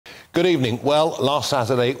Good evening. Well, last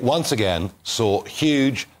Saturday, once again, saw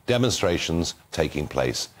huge demonstrations taking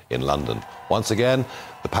place in London. Once again,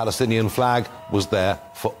 the Palestinian flag was there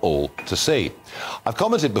for all to see. I've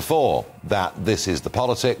commented before that this is the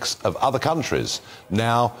politics of other countries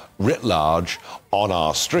now writ large on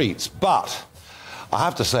our streets. But I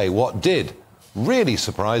have to say, what did really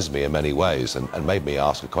surprise me in many ways and made me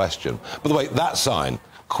ask a question. By the way, that sign,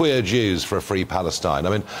 Queer Jews for a Free Palestine, I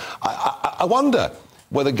mean, I wonder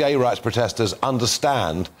whether gay rights protesters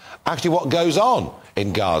understand actually what goes on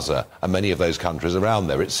in Gaza and many of those countries around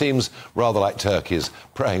there. It seems rather like turkeys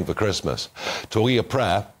praying for Christmas. Talking of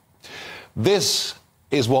prayer, this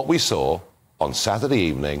is what we saw on Saturday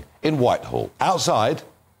evening in Whitehall, outside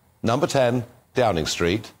number 10 Downing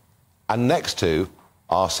Street and next to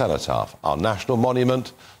our Cenotaph, our national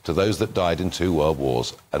monument to those that died in 2 world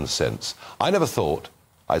wars and since. I never thought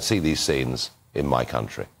I'd see these scenes in my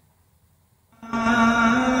country.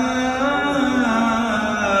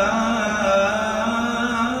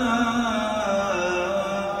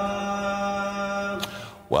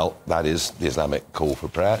 Well, that is the Islamic call for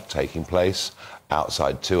prayer taking place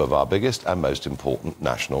outside 2 of our biggest and most important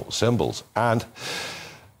national symbols. And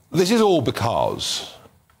this is all because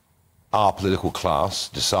our political class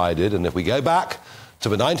decided, and if we go back to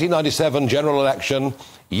the 1997 general election,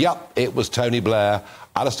 it was Tony Blair,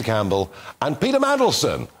 Alistair Campbell and Peter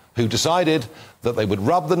Mandelson who decided that they would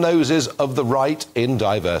rub the noses of the right in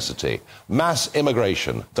diversity. Mass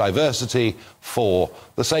immigration, diversity for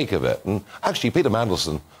the sake of it. And actually, Peter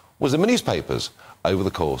Mandelson was in the newspapers over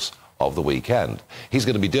the course of the weekend. He's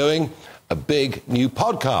going to be doing a big new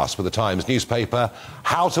podcast with the Times newspaper,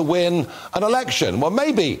 How to Win an Election. Well,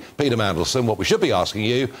 maybe, Peter Mandelson, what we should be asking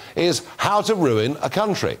you is how to ruin a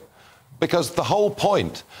country. Because the whole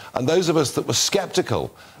point, and those of us that were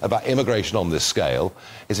sceptical about immigration on this scale,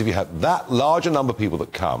 is if you have that large a number of people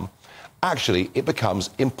that come, actually it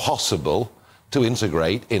becomes impossible to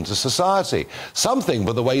integrate into society. Something,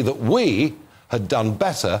 by the way, that we had done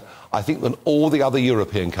better, I think, than all the other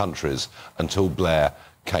European countries until Blair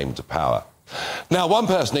came to power. Now, one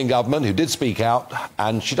person in government who did speak out,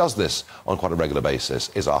 and she does this on quite a regular basis,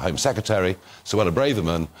 is our Home Secretary, Suella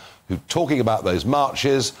Braverman, who, talking about those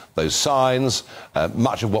marches, those signs,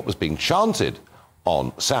 much of what was being chanted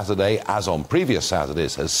on Saturday, as on previous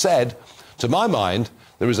Saturdays, has said, to my mind,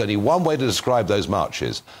 there is only one way to describe those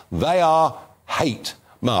marches. They are hate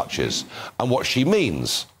marches. And what she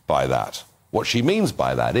means by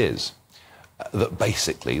that is that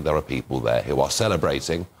basically there are people there who are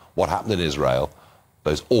celebrating what happened in Israel,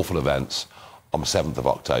 those awful events on the 7th of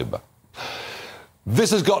October.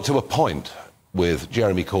 This has got to a point with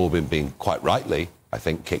Jeremy Corbyn being quite rightly, I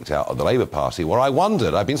think, kicked out of the Labour Party, where I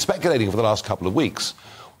wondered, I've been speculating for the last couple of weeks,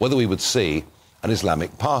 whether we would see an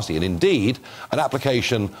Islamic party. And indeed, an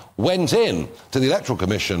application went in to the Electoral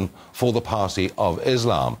Commission for the Party of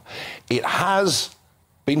Islam. It has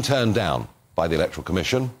been turned down by the Electoral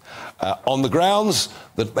Commission on the grounds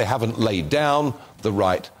that they haven't laid down the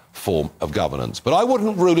right form of governance. But I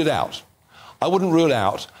wouldn't rule it out. I wouldn't rule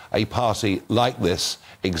out a party like this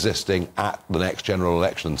existing at the next general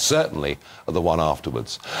election, certainly at the one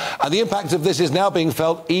afterwards. And the impact of this is now being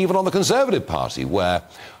felt even on the Conservative Party, where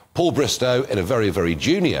Paul Bristow, in a very, very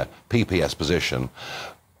junior PPS position,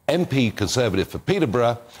 MP Conservative for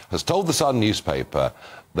Peterborough, has told the Sun newspaper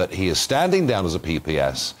that he is standing down as a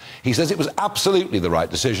PPS. He says it was absolutely the right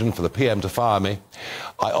decision for the PM to fire me.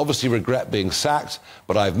 I obviously regret being sacked,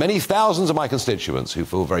 but I have many thousands of my constituents who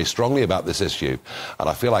feel very strongly about this issue, and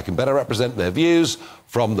I feel I can better represent their views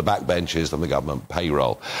from the backbenches than the government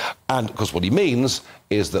payroll. And, of course, what he means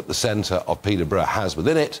is that the centre of Peterborough has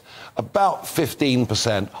within it about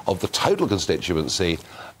 15% of the total constituency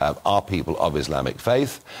are people of Islamic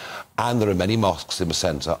faith, and there are many mosques in the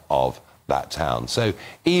centre of that town. So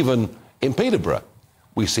even in Peterborough,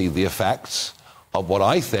 we see the effects of what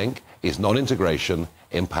I think is non-integration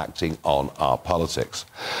impacting on our politics.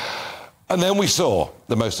 And then we saw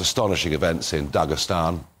the most astonishing events in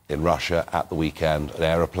Dagestan, in Russia, at the weekend, an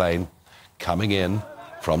aeroplane coming in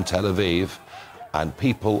from Tel Aviv and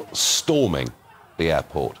people storming the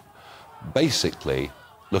airport, basically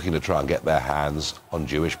looking to try and get their hands on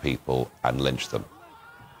Jewish people and lynch them.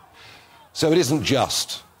 So it isn't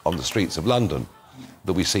just on the streets of London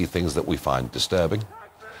that we see things that we find disturbing.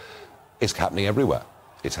 It's happening everywhere.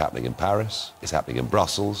 It's happening in Paris, it's happening in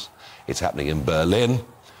Brussels, it's happening in Berlin,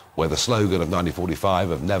 where the slogan of 1945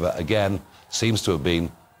 of never again seems to have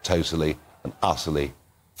been totally and utterly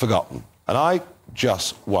forgotten. And I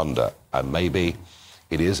just wonder, and maybe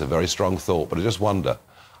it is a very strong thought, but I just wonder,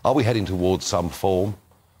 are we heading towards some form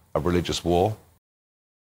of religious war?